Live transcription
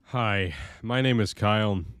Hi, my name is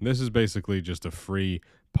Kyle. This is basically just a free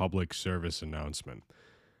public service announcement.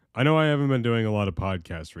 I know I haven't been doing a lot of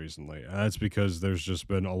podcasts recently. That's because there's just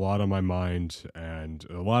been a lot on my mind and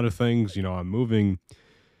a lot of things. I'm moving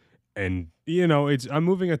and it's I'm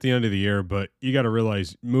moving at the end of the year, but you got to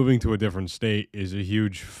realize moving to a different state is a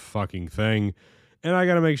huge fucking thing. And I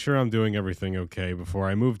got to make sure I'm doing everything okay before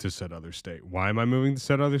I move to said other state. Why am I moving to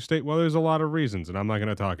said other state? Well, there's a lot of reasons, and I'm not going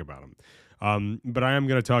to talk about them. But I am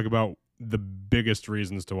going to talk about the biggest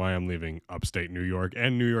reasons to why I'm leaving upstate New York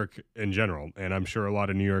and New York in general. And I'm sure a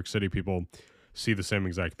lot of New York City people see the same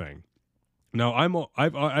exact thing. Now,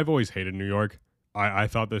 I've always hated New York. I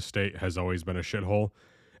thought this state has always been a shithole,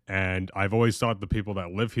 and I've always thought the people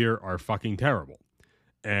that live here are fucking terrible.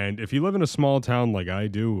 And if you live in a small town like I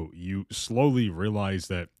do, you slowly realize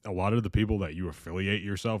that a lot of the people that you affiliate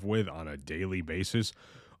yourself with on a daily basis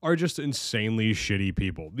are just insanely shitty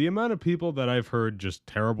people. The amount of people that I've heard just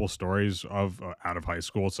terrible stories of out of high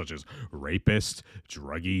school, such as rapists,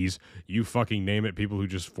 druggies, you fucking name it, people who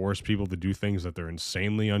just force people to do things that they're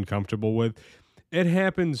insanely uncomfortable with, it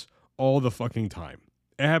happens all the fucking time.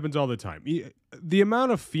 It happens all the time. The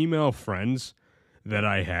amount of female friends that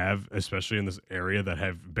I have, especially in this area, that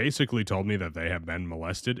have basically told me that they have been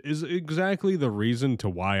molested is exactly the reason to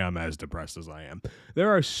why I'm as depressed as I am.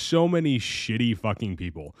 There are so many shitty fucking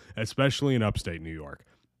people, especially in upstate New York.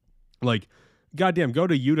 Like, goddamn, go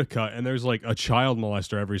to Utica and there's like a child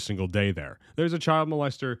molester every single day there. There's a child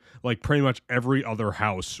molester like pretty much every other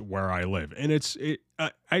house where I live. And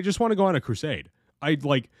I just want to go on a crusade.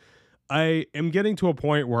 I am getting to a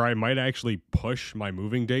point where I might actually push my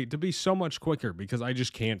moving date to be so much quicker because I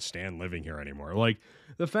just can't stand living here anymore. Like,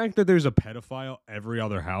 the fact that there's a pedophile every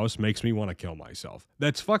other house makes me want to kill myself.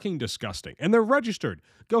 That's fucking disgusting. And they're registered.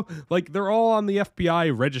 They're all on the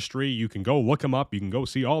FBI registry. You can go look them up. You can go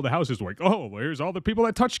see all the houses. Like, oh, here's all the people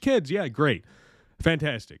that touch kids. Yeah, great.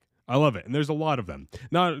 Fantastic. I love it. And there's a lot of them.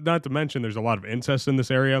 Not to mention there's a lot of incest in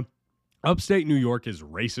this area. Upstate New York is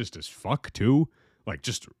racist as fuck, too. Like,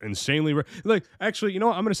 just insanely actually, you know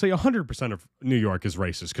what? I'm going to say 100% of New York is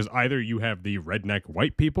racist because either you have the redneck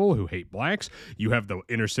white people who hate blacks, you have the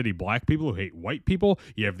inner city black people who hate white people,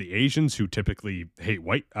 you have the Asians who typically hate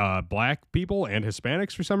black people and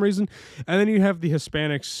Hispanics for some reason, and then you have the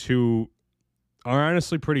Hispanics who are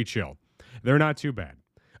honestly pretty chill. They're not too bad.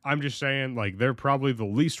 I'm just saying, like, they're probably the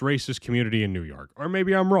least racist community in New York. Or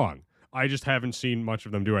maybe I'm wrong. I just haven't seen much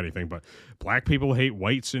of them do anything. But black people hate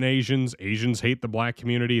whites and Asians. Asians hate the black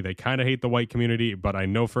community. They kind of hate the white community. But I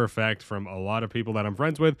know for a fact from a lot of people that I'm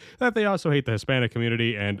friends with that they also hate the Hispanic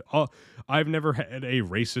community. And I've never had a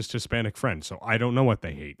racist Hispanic friend, so I don't know what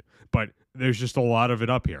they hate. But there's just a lot of it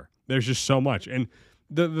up here. There's just so much. And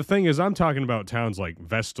the thing is, I'm talking about towns like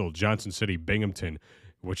Vestal, Johnson City, Binghamton,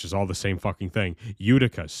 which is all the same fucking thing,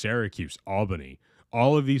 Utica, Syracuse, Albany,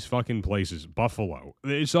 all of these fucking places, Buffalo,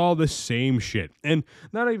 it's all the same shit. And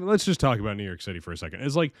not even, let's just talk about New York City for a second.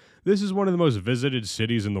 It's like, this is one of the most visited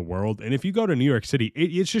cities in the world. And if you go to New York City,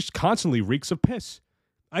 it just constantly reeks of piss.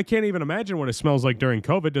 I can't even imagine what it smells like during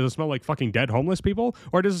COVID. Does it smell like fucking dead homeless people?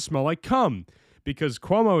 Or does it smell like cum? Because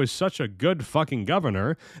Cuomo is such a good fucking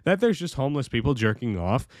governor that there's just homeless people jerking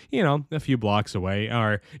off, a few blocks away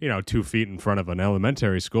or, 2 feet in front of an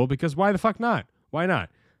elementary school. Because why the fuck not? Why not?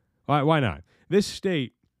 Why not? This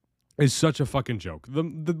state is such a fucking joke.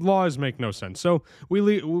 The laws make no sense. So we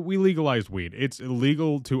legalized weed. It's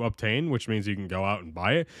illegal to obtain, which means you can go out and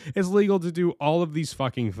buy it. It's legal to do all of these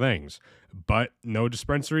fucking things. But no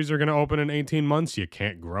dispensaries are going to open in 18 months. You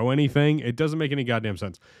can't grow anything. It doesn't make any goddamn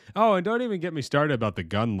sense. Oh, and don't even get me started about the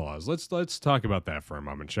gun laws. Let's talk about that for a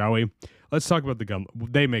moment, shall we? Let's talk about the gun.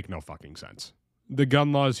 They make no fucking sense. The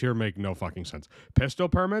gun laws here make no fucking sense. Pistol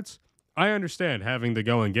permits? I understand having to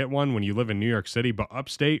go and get one when you live in New York City, but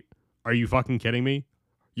upstate, are you fucking kidding me?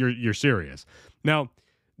 You're serious. Now,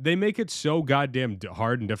 they make it so goddamn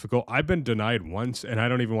hard and difficult. I've been denied once, and I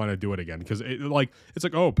don't even want to do it again because it's like,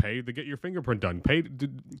 oh, pay to get your fingerprint done.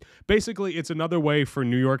 Basically, it's another way for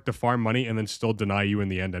New York to farm money and then still deny you in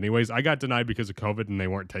the end anyways. I got denied because of COVID, and they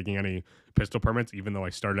weren't taking any pistol permits, even though I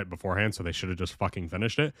started it beforehand, so they should have just fucking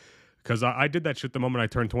finished it. Because I did that shit the moment I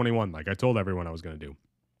turned 21, like I told everyone I was going to do.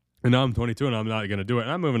 And now I'm 22 and I'm not going to do it.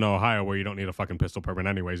 And I'm moving to Ohio where you don't need a fucking pistol permit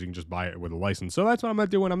anyways. You can just buy it with a license. So that's what I'm going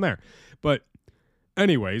to do when I'm there. But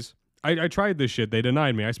anyways, I tried this shit. They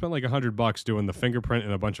denied me. I spent like $100 doing the fingerprint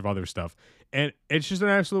and a bunch of other stuff. And it's just an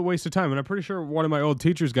absolute waste of time. And I'm pretty sure one of my old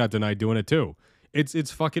teachers got denied doing it too.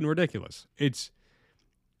 It's fucking ridiculous.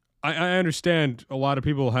 I understand a lot of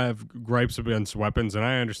people have gripes against weapons, and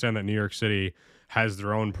I understand that New York City has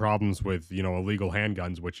their own problems with, illegal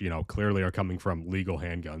handguns, which, clearly are coming from legal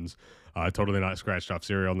handguns, totally not scratched off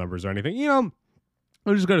serial numbers or anything.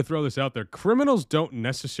 I'm just going to throw this out there. Criminals don't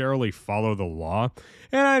necessarily follow the law.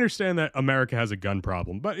 And I understand that America has a gun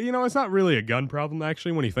problem. But, it's not really a gun problem,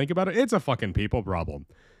 actually, when you think about it. It's a fucking people problem.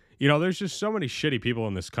 There's just so many shitty people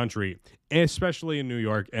in this country, especially in New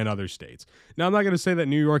York and other states. Now, I'm not going to say that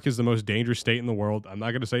New York is the most dangerous state in the world. I'm not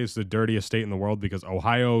going to say it's the dirtiest state in the world, because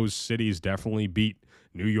Ohio's cities definitely beat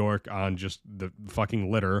New York on just the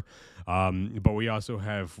fucking litter. But we also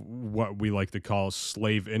have what we like to call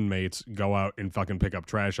slave inmates go out and fucking pick up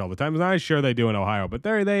trash all the time. And I'm sure they do in Ohio, but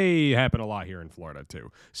they happen a lot here in Florida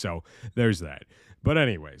too. So there's that. But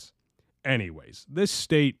anyways, this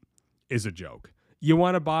state is a joke. You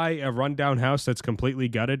want to buy a rundown house that's completely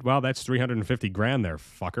gutted? Well, that's $350,000 there,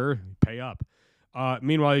 fucker. Pay up.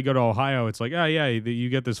 Meanwhile, you go to Ohio, it's like, you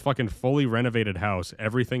get this fucking fully renovated house.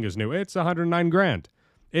 Everything is new. It's $109,000.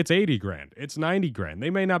 It's $80,000. It's $90,000. They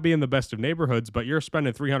may not be in the best of neighborhoods, but you're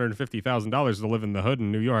spending $350,000 to live in the hood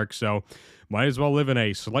in New York, so might as well live in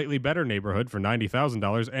a slightly better neighborhood for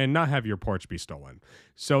 $90,000 and not have your porch be stolen.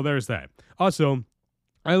 So there's that. Also,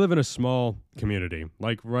 I live in a small community,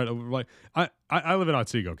 I live in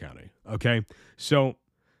Otsego County, okay? So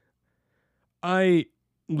I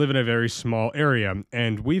live in a very small area,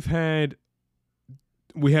 and we had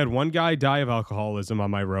one guy die of alcoholism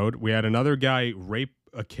on my road. We had another guy rape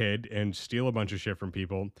a kid and steal a bunch of shit from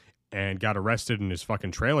people and got arrested and his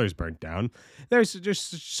fucking trailer's burnt down. There's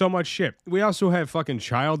just so much shit. We also have fucking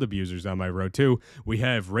child abusers on my road too. We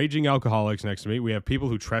have raging alcoholics next to me. We have people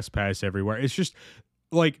who trespass everywhere. It's just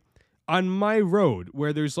like on my road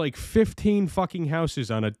where there's like 15 fucking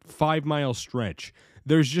houses on a 5-mile stretch.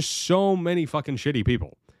 There's just so many fucking shitty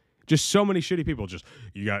people. Just so many shitty people. Just,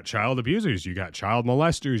 you got child abusers, you got child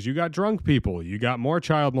molesters, you got drunk people, you got more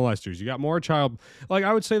child molesters, you got more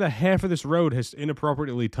I would say that half of this road has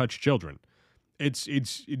inappropriately touched children. It's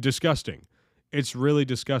disgusting. It's really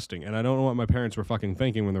disgusting. And I don't know what my parents were fucking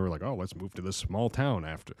thinking when they were like, oh, let's move to this small town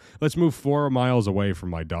let's move 4 miles away from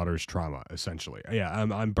my daughter's trauma, essentially. Yeah,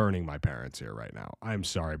 I'm burning my parents here right now. I'm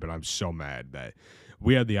sorry, but I'm so mad that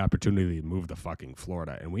we had the opportunity to move to fucking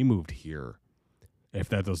Florida and we moved here. If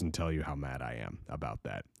that doesn't tell you how mad I am about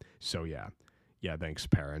that. So yeah, thanks,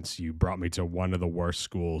 parents. You brought me to one of the worst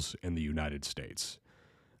schools in the United States.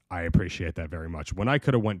 I appreciate that very much. When I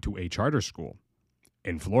could have went to a charter school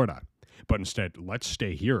in Florida, but instead, let's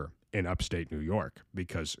stay here in upstate New York,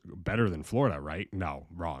 because better than Florida, right? No,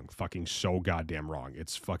 wrong. Fucking so goddamn wrong.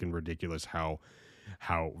 It's fucking ridiculous how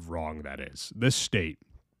wrong that is. This state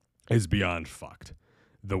is beyond fucked.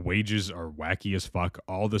 The wages are wacky as fuck.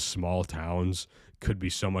 All the small towns could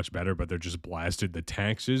be so much better, but they're just blasted. The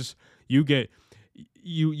taxes, you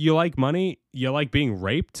like money, you like being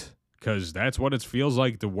raped, because that's what it feels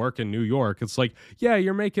like to work in New York. It's like, yeah,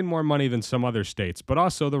 you're making more money than some other states, but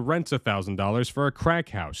also the rent's $1,000 for a crack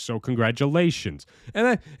house, so congratulations.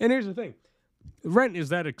 And here's the thing. Rent is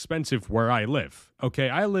that expensive where I live.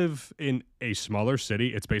 Okay, I live in a smaller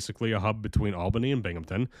city. It's basically a hub between Albany and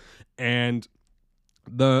Binghamton, and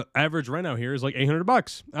the average rent out here is like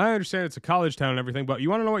 $800. I understand it's a college town and everything, but you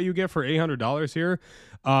want to know what you get for $800 here?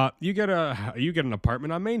 You get an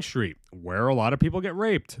apartment on Main Street where a lot of people get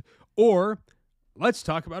raped. Or let's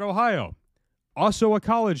talk about Ohio. Also a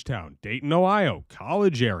college town, Dayton, Ohio,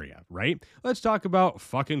 college area, right? Let's talk about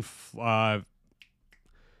fucking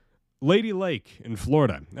Lady Lake in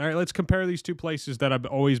Florida. All right, let's compare these two places that I've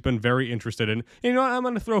always been very interested in. And you know what? I'm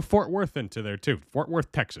going to throw Fort Worth into there too. Fort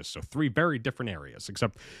Worth, Texas. So 3 very different areas,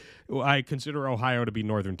 except I consider Ohio to be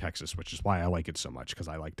northern Texas, which is why I like it so much, because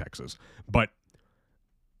I like Texas. But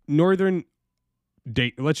northern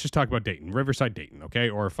Dayton, let's just talk about Dayton, Riverside, Dayton, okay?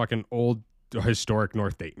 Or fucking old historic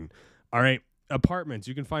North Dayton. All right, apartments.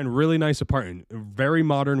 You can find really nice apartment, very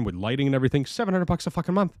modern with lighting and everything, $700 a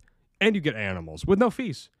fucking month. And you get animals with no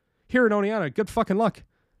fees. Here in Oneonta, good fucking luck.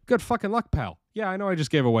 Good fucking luck, pal. Yeah, I know I just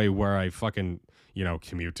gave away where I fucking,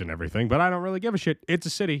 commute and everything, but I don't really give a shit. It's a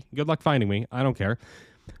city. Good luck finding me. I don't care.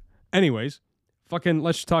 Anyways,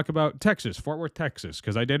 let's talk about Texas, Fort Worth, Texas,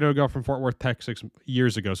 because I dated a girl from Fort Worth, Texas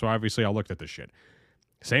years ago, so obviously I looked at this shit.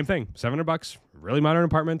 Same thing, $700, really modern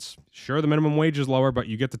apartments. Sure, the minimum wage is lower, but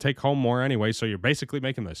you get to take home more anyway, so you're basically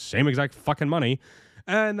making the same exact fucking money.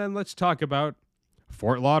 And then let's talk about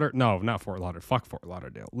Fort Lauderdale. No, not Fort Lauderdale. Fuck Fort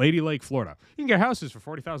Lauderdale. Lady Lake, Florida. You can get houses for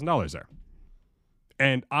 $40,000 there.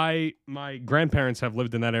 And my grandparents have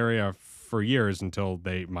lived in that area for years until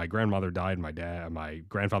my grandmother died. My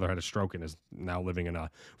grandfather had a stroke and is now living in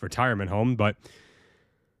a retirement home. But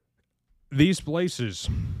these places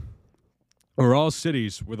are all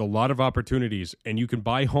cities with a lot of opportunities, and you can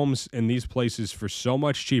buy homes in these places for so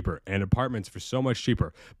much cheaper and apartments for so much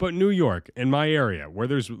cheaper. But New York, in my area, where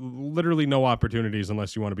there's literally no opportunities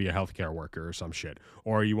unless you want to be a healthcare worker or some shit,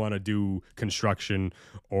 or you want to do construction,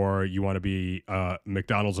 or you want to be a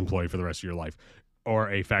McDonald's employee for the rest of your life, or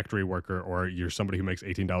a factory worker, or you're somebody who makes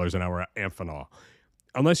 $18 an hour at Amphenol.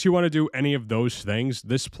 Unless you want to do any of those things,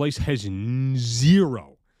 this place has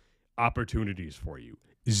zero opportunities for you.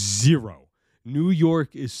 Zero. New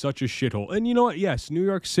York is such a shithole. And you know what? Yes, New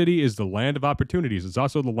York City is the land of opportunities. It's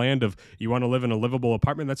also the land of, you want to live in a livable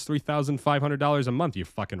apartment? That's $3,500 a month, you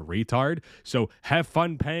fucking retard. So have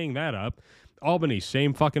fun paying that up. Albany,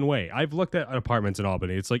 same fucking way. I've looked at apartments in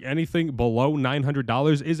Albany. It's like anything below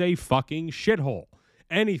 $900 is a fucking shithole.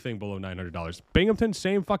 Anything below $900. Binghamton,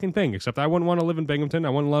 same fucking thing, except I wouldn't want to live in Binghamton. I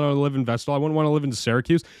wouldn't want to live in Vestal. I wouldn't want to live in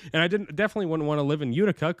Syracuse. And I definitely wouldn't want to live in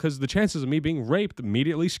Utica because the chances of me being raped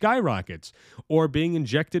immediately skyrockets. Or being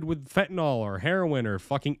injected with fentanyl or heroin or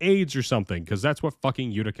fucking AIDS or something, because that's what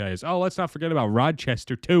fucking Utica is. Oh, let's not forget about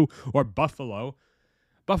Rochester, too, or Buffalo.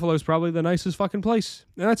 Buffalo's probably the nicest fucking place.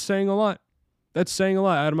 And that's saying a lot. That's saying a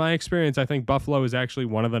lot. Out of my experience, I think Buffalo is actually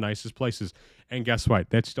one of the nicest places. And guess what?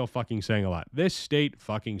 That's still fucking saying a lot. This state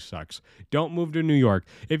fucking sucks. Don't move to New York.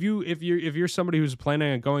 If you're somebody who's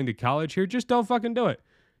planning on going to college here, just don't fucking do it.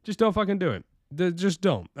 Just don't fucking do it. Just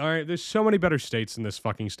don't. All right. There's so many better states in this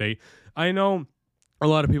fucking state. I know a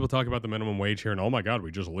lot of people talk about the minimum wage here and, oh my God,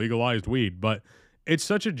 we just legalized weed. But it's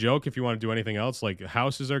such a joke if you want to do anything else. Like,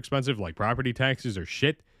 houses are expensive, like property taxes are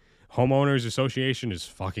shit. Homeowners association is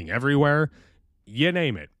fucking everywhere. You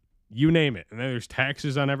name it. You name it. And then there's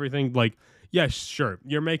taxes on everything. Like, yes, sure,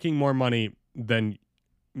 you're making more money than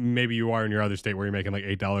maybe you are in your other state where you're making like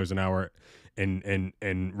 $8 an hour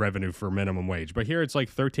in revenue for minimum wage. But here it's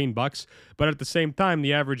like $13. But at the same time,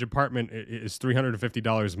 the average apartment is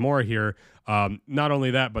 $350 more here. Not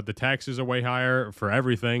only that, but the taxes are way higher for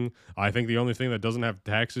everything. I think the only thing that doesn't have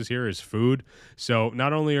taxes here is food. So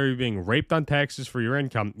not only are you being raped on taxes for your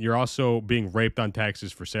income, you're also being raped on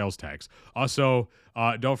taxes for sales tax. Also,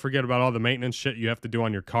 don't forget about all the maintenance shit you have to do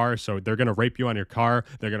on your car. So they're going to rape you on your car.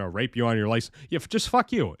 They're going to rape you on your license. Yeah, just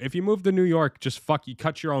fuck you. If you move to New York, just fuck you.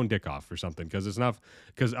 Cut your own dick off or something.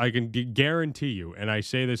 Because I can guarantee you, and I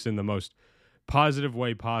say this in the most positive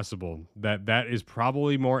way possible, that is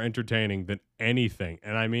probably more entertaining than anything.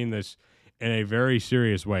 And I mean this in a very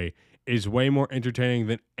serious way. Is way more entertaining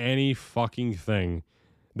than any fucking thing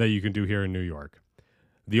that you can do here in New York.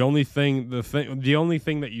 The only thing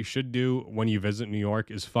that you should do when you visit New York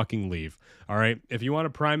is fucking leave. All right? If you want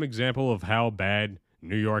a prime example of how bad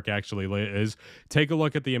New York actually is, take a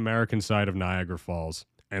look at the American side of Niagara Falls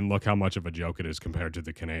and look how much of a joke it is compared to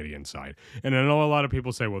the Canadian side. And I know a lot of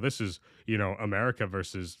people say, well, this is, America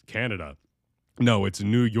versus Canada. No, it's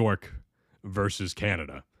New York versus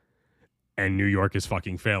Canada. And New York is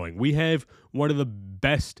fucking failing. We have one of the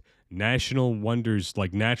best national wonders,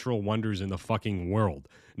 like natural wonders in the fucking world.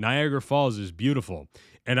 Niagara Falls is beautiful.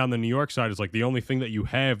 And on the New York side, it's like the only thing that you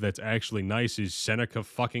have that's actually nice is Seneca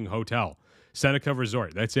fucking Hotel. Seneca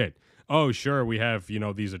Resort. That's it. Oh, sure, we have,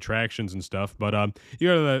 these attractions and stuff. But you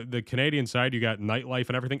go to the Canadian side, you got nightlife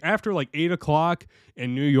and everything. After like 8 o'clock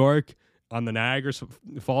in New York on the Niagara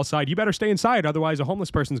Falls side, you better stay inside. Otherwise, a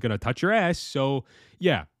homeless person's going to touch your ass. So,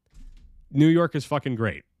 yeah, New York is fucking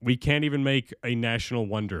great. We can't even make a national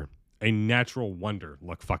wonder, a natural wonder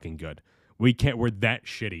look fucking good. We're that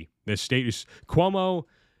shitty. The state is, Cuomo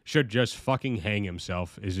should just fucking hang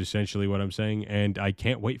himself is essentially what I'm saying. And I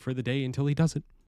can't wait for the day until he does it.